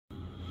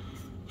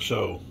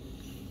So,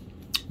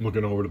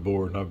 looking over the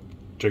board, and I've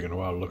taken a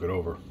while to look it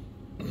over.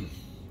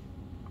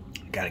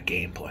 Got a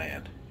game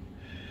plan.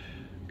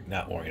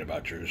 Not worrying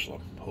about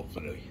Jerusalem.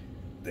 Hopefully,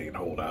 they can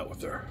hold out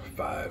with their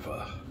 5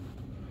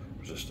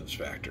 resistance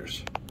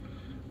factors.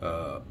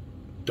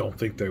 Don't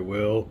think they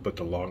will, but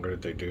the longer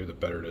that they do, the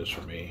better it is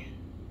for me.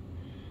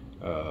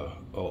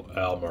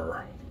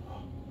 Almer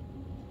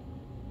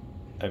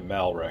and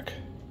Malric,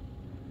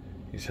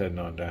 he's heading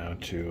on down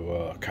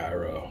to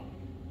Cairo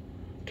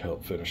to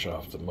help finish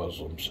off the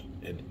Muslims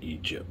in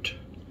Egypt.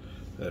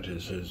 That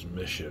is his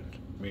mission.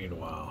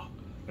 Meanwhile,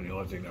 and the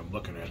only thing I'm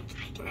looking at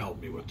to help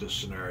me with this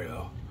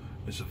scenario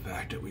is the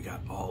fact that we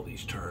got all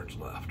these turns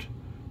left.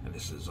 And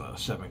this is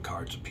 7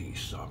 cards apiece,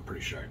 so I'm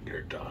pretty sure I can get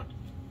it done.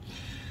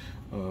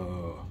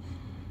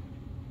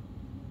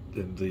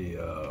 Then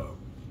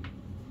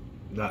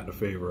not in the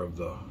favor of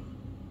the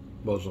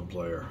Muslim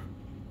player.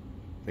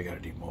 They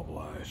got to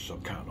demobilize, so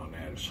I'm counting on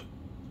that as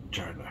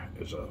China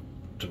is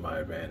to my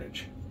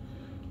advantage.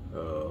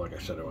 Like I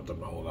said, I want them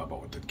to hold up, but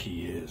what the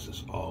key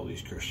is all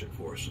these Christian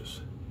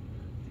forces.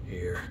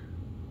 Here,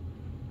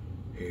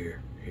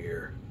 here,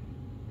 here,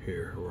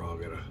 here. We're all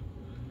gonna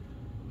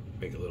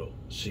make a little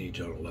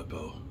siege on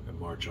Aleppo and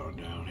march on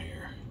down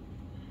here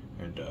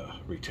and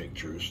retake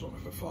Jerusalem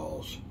if it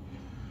falls.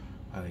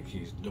 I think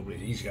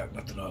he's got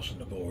nothing else on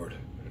the board.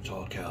 It's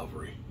all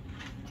cavalry,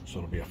 so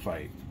it'll be a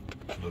fight.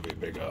 It'll be a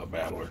big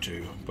battle or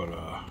two, but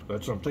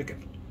that's what I'm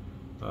thinking.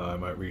 I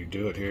might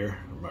redo it here.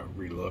 I might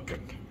relook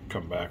and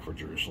come back for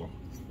Jerusalem.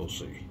 We'll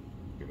see.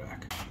 Be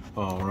back.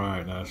 All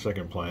right. Now, the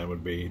second plan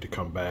would be to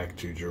come back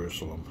to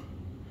Jerusalem,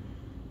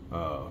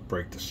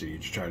 break the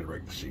siege, try to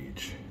break the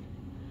siege.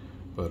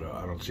 But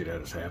I don't see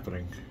that as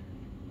happening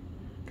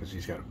because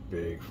he's got a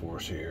big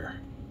force here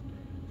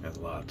and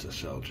lots of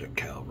Seljuk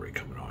cavalry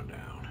coming on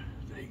down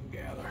that he can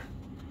gather.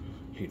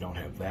 He don't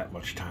have that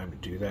much time to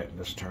do that in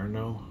this turn,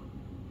 though.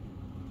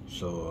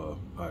 So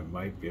I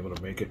might be able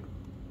to make it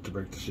to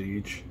break the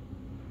siege.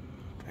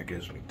 That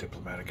gives me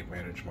diplomatic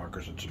advantage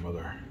markers and some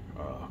other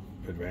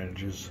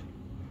advantages.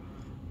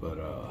 But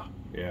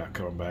yeah,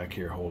 coming back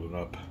here, holding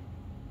up,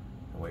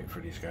 and waiting for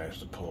these guys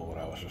to pull what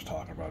I was just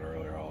talking about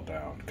earlier, all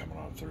down, coming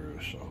on through.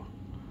 So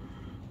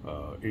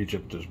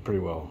Egypt is pretty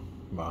well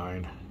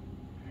mine.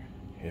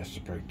 He has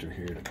to break through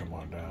here to come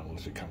on down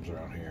unless he comes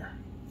around here.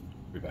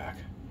 Be back.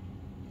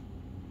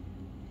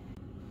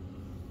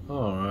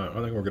 Alright, I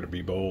think we're going to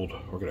be bold.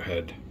 We're going to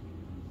head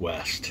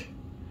west,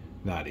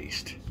 not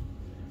east.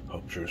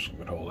 Hope Jerusalem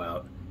can hold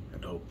out,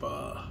 and hope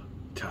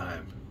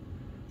time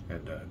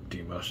and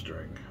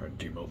demustering or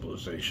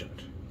demobilization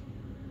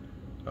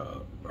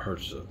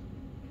hurts the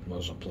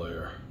Muslim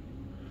player.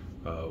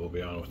 We'll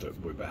be on with it.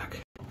 We'll be back.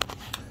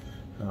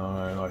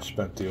 Alright, I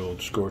spent the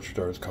old Scorched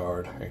Earth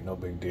card. Ain't no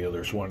big deal.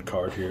 There's one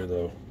card here,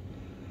 though,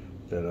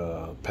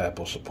 that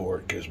Papal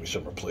Support gives me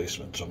some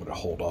replacements. So I'm going to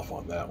hold off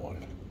on that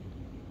one.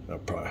 I'll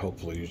probably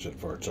hopefully use it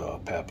for its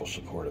Papal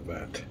Support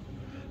event.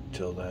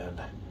 Till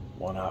then,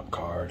 one op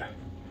card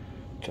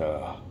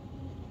to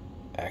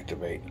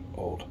activate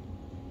old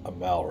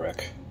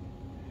Amalric.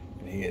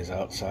 And he is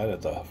outside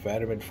of the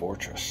Fatimid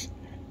Fortress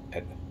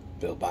at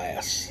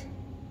Bilbais.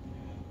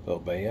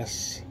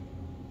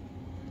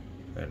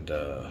 And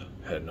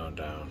heading on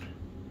down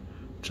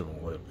to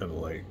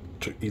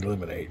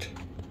eliminate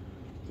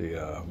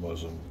the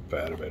Muslim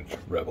Fatimid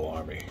rebel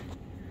army.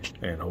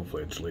 And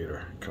hopefully its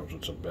leader comes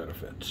with some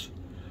benefits.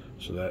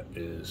 So that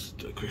is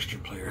the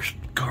Christian player's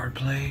card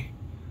play.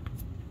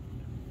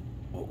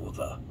 What will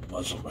the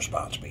Muslim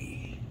response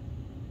be?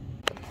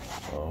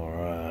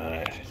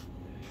 Alright.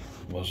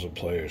 Muslim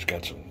players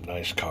got some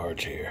nice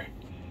cards here.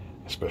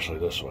 Especially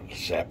this one,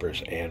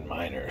 Sappers and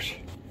Miners.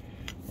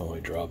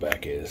 Only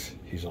drawback is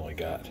he's only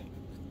got,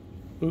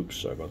 oops,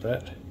 sorry about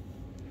that,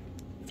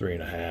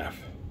 3.5.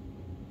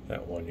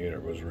 That one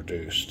unit was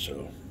reduced,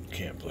 so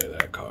can't play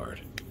that card.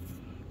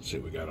 Let's see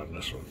what we got on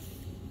this one.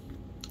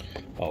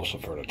 Also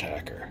for an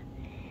attacker,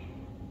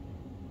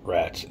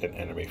 rats and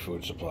enemy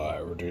food supply,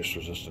 reduced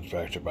resistance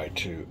factor by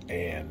 2,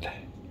 and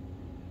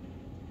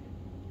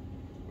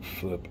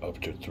flip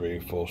up to 3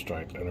 full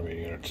strength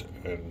enemy units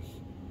in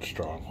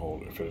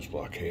stronghold if it is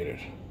blockaded.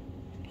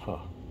 Huh.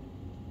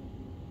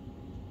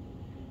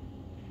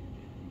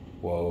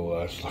 Whoa,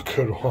 that's a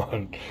good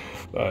one.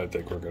 I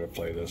think we're going to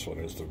play this one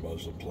as the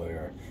Muslim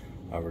player.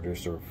 I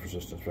reduce the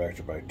resistance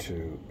factor by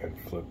 2 and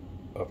flip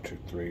up to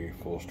 3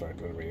 full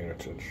strength enemy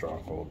units in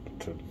stronghold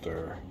to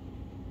their.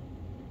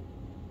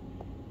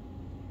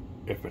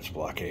 If it's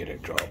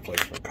blockaded, draw a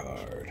placement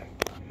card.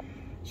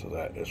 So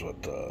that is what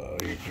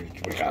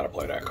we gotta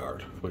play that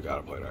card. We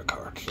gotta play that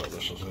card. So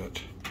this is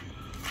it.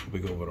 We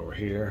go over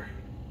here.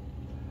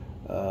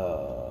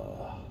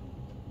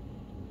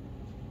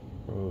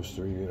 Removes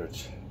 3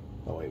 units.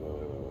 Oh wait.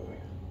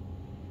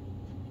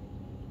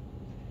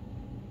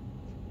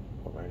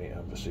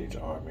 Romanian besieged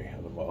army.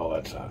 Oh,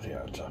 that's not.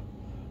 Yeah, it's a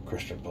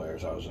Christian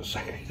players. I was just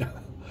saying.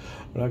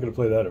 We're not going to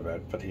play that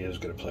event, but he is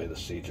going to play the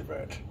siege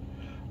event.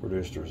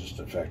 Reduce the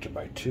resistance factor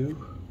by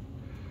 2.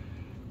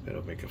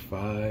 That'll make a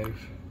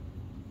 5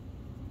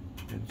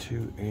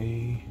 into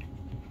a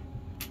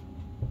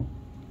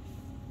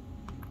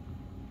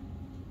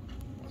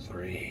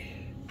 3.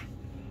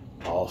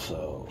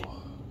 Also,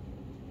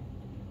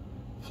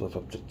 flip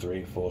up to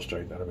 3 full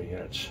strength enemy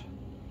units.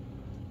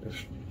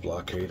 It's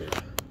blockaded.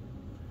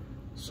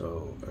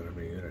 So,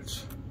 enemy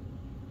units.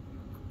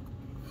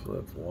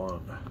 Flip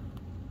 1.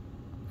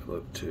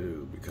 Flip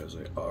 2 because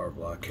they are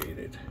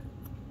blockaded.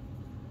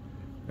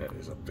 That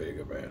is a big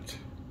event.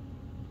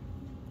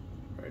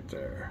 Right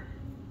there.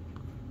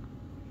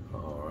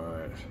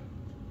 Alright.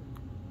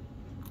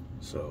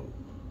 So,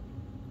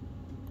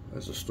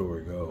 as the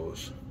story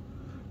goes,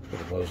 for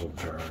the Muslim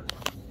turn,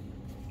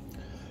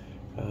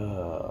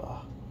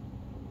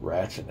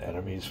 rats and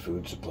enemies'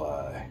 food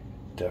supply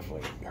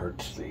definitely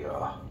hurts the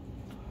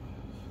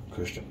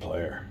Christian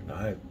player. Now,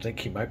 I think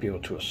he might be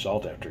able to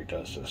assault after he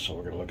does this, so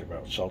we're going to look at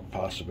assault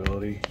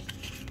possibility.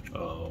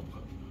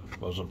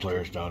 Muslim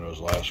player's down to his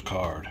last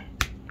card,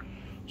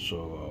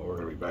 so we're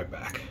going to be right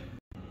back.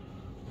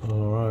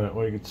 Alright,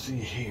 well, you can see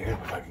here,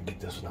 if I can get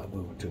this without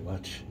moving too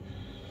much.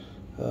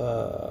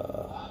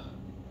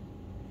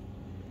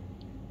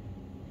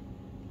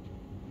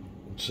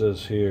 It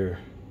says here,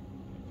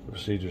 the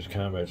procedure's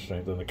combat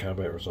strength, and the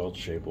combat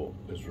results table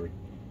is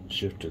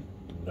shifted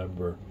the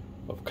number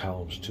of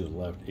columns to the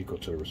left equal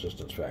to the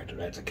resistance factor.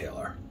 That's a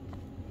killer.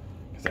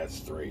 That's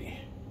 3.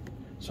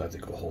 So I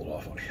think we'll hold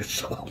off on the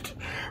assault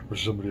for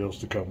somebody else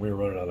to come. We're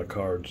running out of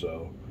cards,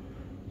 though.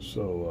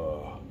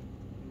 So,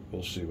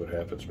 we'll see what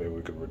happens. Maybe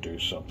we could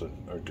reduce something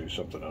or do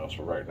something else.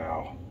 But right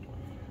now,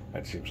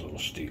 that seems a little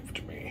steep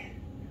to me.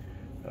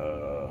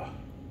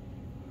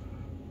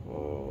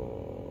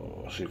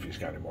 We'll see if he's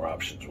got any more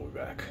options. We'll be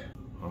back.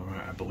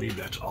 Alright, I believe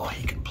that's all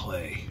he can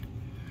play.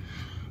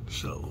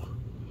 So,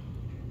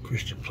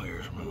 Christian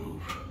players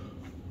move.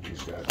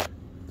 He's got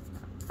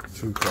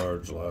 2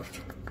 cards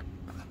left.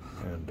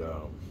 And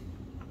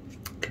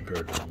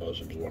compared to the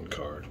Muslims, 1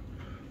 card.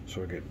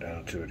 So we're getting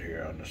down to it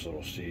here on this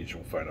little siege.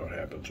 We'll find out what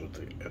happens with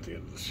at the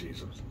end of the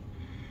season.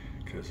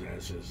 Because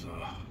as it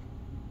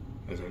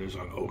is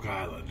on Oak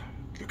Island,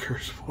 the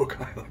curse of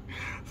Oak Island,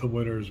 the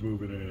winter is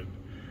moving in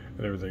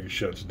and everything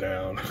shuts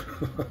down.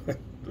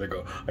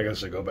 I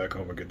guess they go back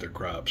home and get their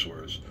crops,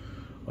 whereas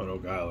on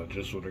Oak Island,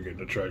 just when they're getting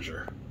the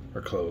treasure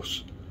or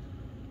close,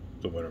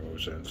 the winter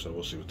moves in. So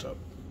we'll see what's up.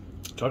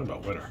 Talking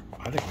about winter,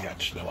 I think we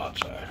got snow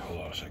outside.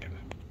 Hold on a second.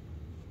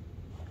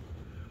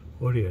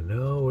 What do you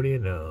know? What do you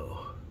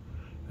know?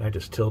 I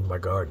just tilled my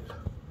garden.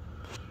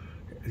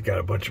 Got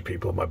a bunch of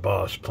people. My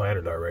boss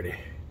planted already.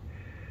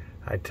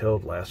 I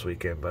tilled last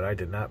weekend, but I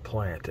did not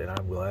plant, and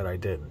I'm glad I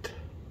didn't.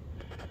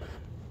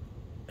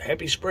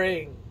 Happy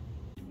spring!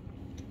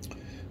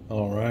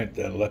 All right,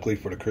 then. Luckily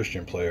for the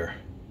Christian player,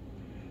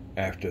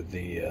 after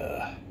the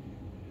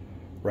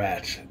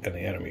rats and the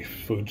enemy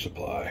food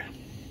supply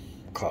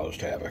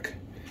caused havoc,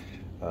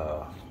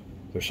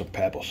 there's some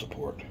papal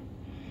support.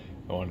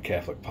 1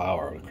 Catholic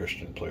power of the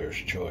Christian player's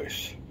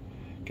choice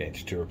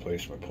gains 2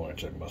 replacement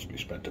points that must be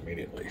spent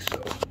immediately.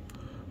 So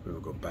we will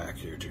go back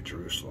here to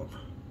Jerusalem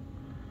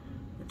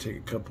and take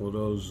a couple of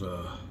those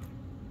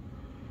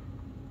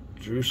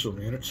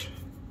Jerusalem units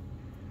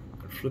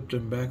and flip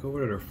them back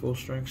over to their full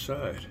strength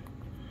side.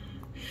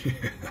 Yeah.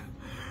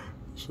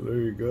 So there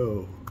you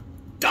go.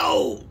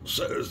 Oh,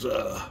 says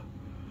the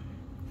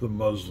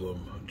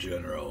Muslim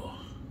general.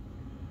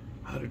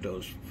 How did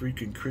those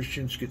freaking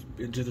Christians get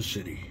into the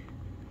city?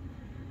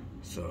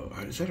 So,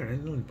 is that an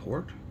inland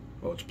port?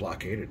 Oh, it's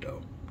blockaded,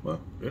 though.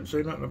 Well, didn't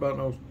say nothing about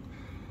no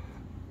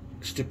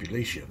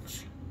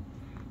stipulations.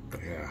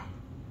 But yeah,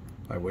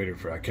 I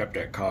kept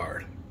that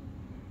card.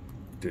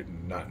 Did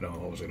not know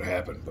what was going to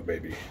happen, but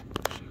maybe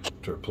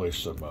to replace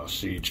some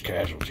siege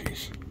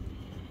casualties.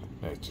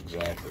 That's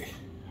exactly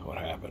what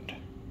happened.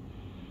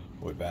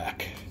 We're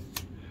back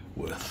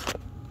with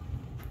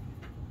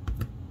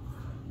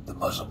the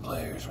Muslim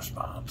player's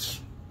response.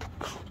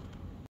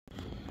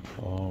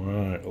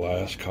 Alright,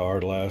 last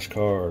card.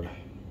 We're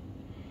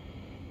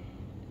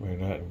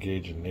not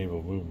engaged in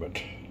naval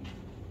movement.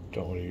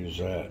 Don't want to use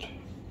that.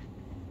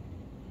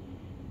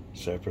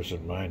 Sappers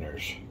and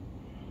miners.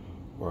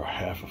 We're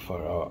half of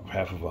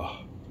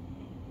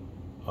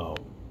a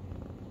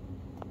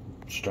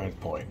strength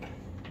point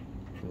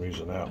from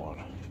using that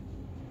one.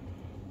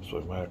 So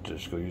we might have to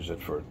just go use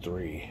it for a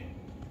 3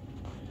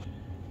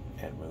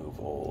 and move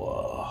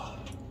old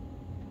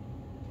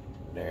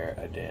Ner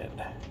Adin.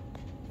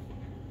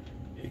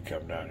 He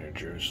come down here to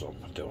Jerusalem,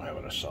 don't have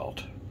an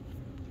assault.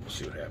 We'll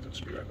see what happens.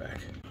 Be right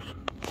back.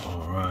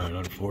 Alright,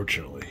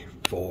 unfortunately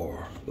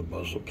for the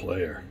Muslim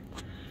player,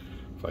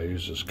 if I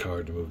use this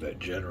card to move that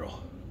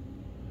general,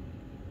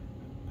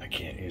 I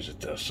can't use it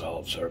to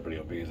assault, so everybody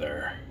will be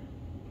there.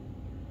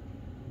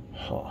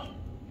 Huh.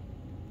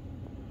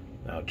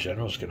 Now,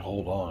 generals can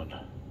hold on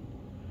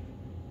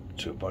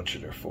to a bunch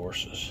of their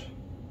forces.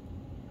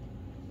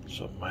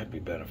 So it might be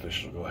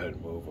beneficial to go ahead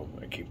and move them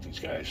and keep these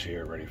guys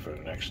here ready for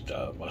the next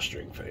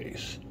mustering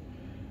phase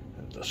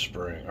in the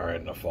spring or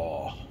in the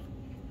fall.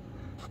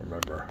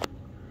 Remember,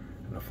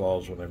 in the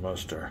fall is when they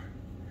muster.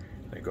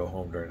 They go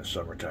home during the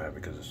summertime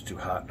because it's too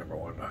hot, number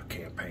 1,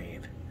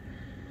 campaign.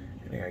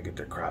 They gotta get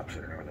their crops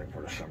in and everything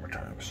for the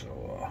summertime.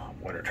 So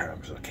wintertime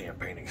is the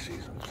campaigning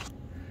season.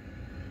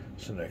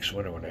 So next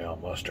winter when they all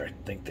muster,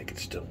 I think they could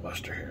still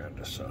muster here on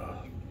this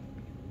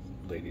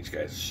lay these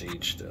guys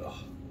siege still.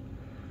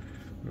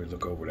 Let me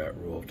look over that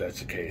rule. If that's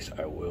the case,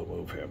 I will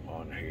move him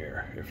on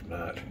here. If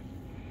not,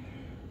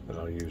 then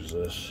I'll use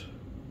this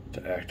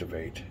to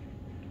activate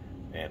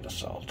and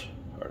assault.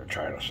 Or to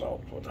try and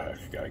assault. What the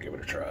heck, gotta give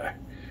it a try.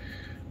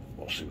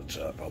 We'll see what's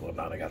up. Although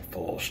now they got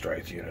full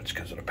strength units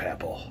because of the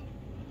papal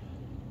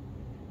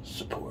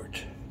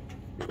support.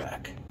 Be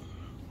back.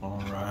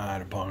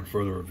 Alright, upon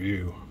further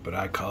review, but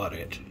I caught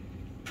it.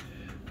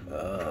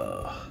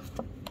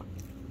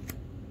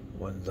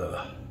 When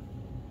the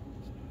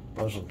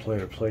Muslim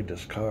player played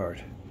this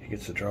card, he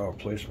gets to draw a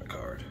replacement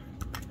card.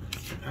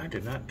 I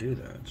did not do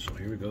that, so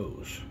here it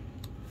goes.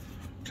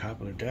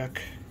 Top of the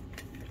deck.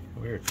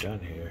 We're done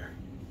here.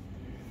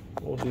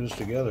 We'll do this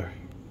together.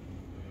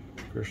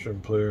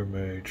 Christian player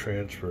may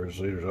transfer his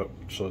leaders up,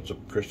 so it's a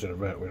Christian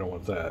event. We don't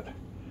want that.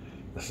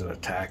 This is an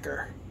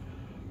attacker.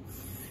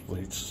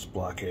 Fleets,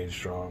 blockade,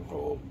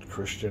 stronghold.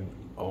 Christian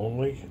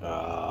only?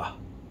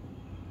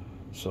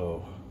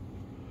 So,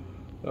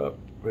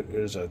 it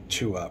is a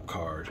 2-op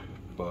card,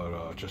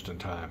 but just in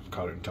time.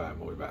 Caught it in time.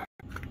 We'll be back.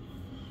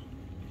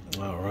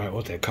 Alright,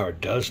 what that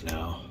card does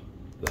now,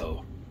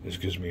 though, is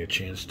gives me a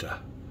chance to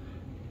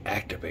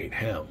activate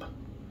him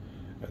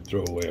and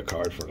throw away a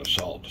card for an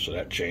assault. So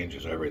that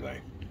changes everything.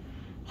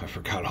 I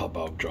forgot all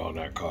about drawing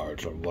that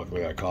card, so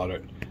luckily I caught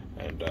it,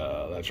 and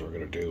that's what we're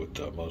going to do with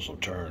the Muslim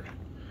turn.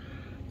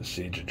 The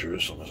siege of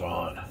Jerusalem is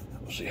on.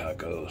 We'll see how it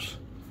goes.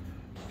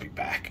 Be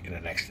back in the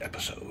next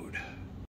episode.